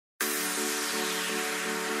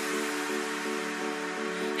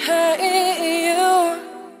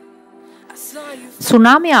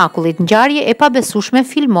Tsunami i akullit, ngjarje e pabesueshme,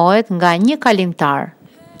 filmohet nga një kalimtar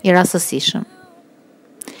i rastësishëm.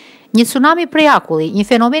 Një tsunami prej akulli, një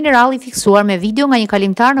fenomen i rrallë i fiksuar me video nga një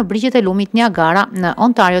kalimtar në brigjet e lumit Niagara në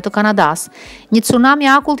Ontario të Kanadas. Një tsunami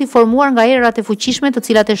i akullit i formuar nga erërat e fuqishme të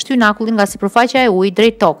cilat e shtyn akullin nga sipërfaqja e ujit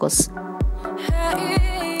drejt tokës.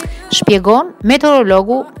 Shpjegon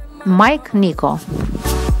meteorologu Mike Nico.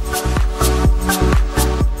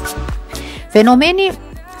 Fenomeni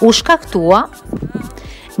u shkaktua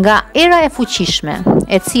nga era e fuqishme,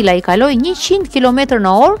 e cila i kaloi 100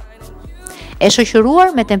 km/h, e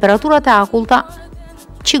shoqëruar me temperaturat e akullta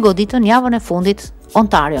që goditën javën e fundit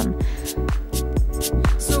Ontarion.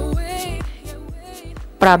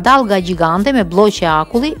 Pra dalga gjigante me bloqe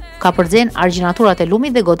akulli ka përxen argjinaturat e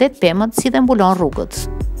lumit dhe godet pemët si dhe mbulon rrugët.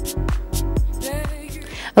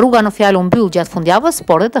 Rruga në fjalë u mbyll gjatë fundjavës,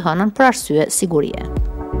 por dhe të hënën për arsye sigurie.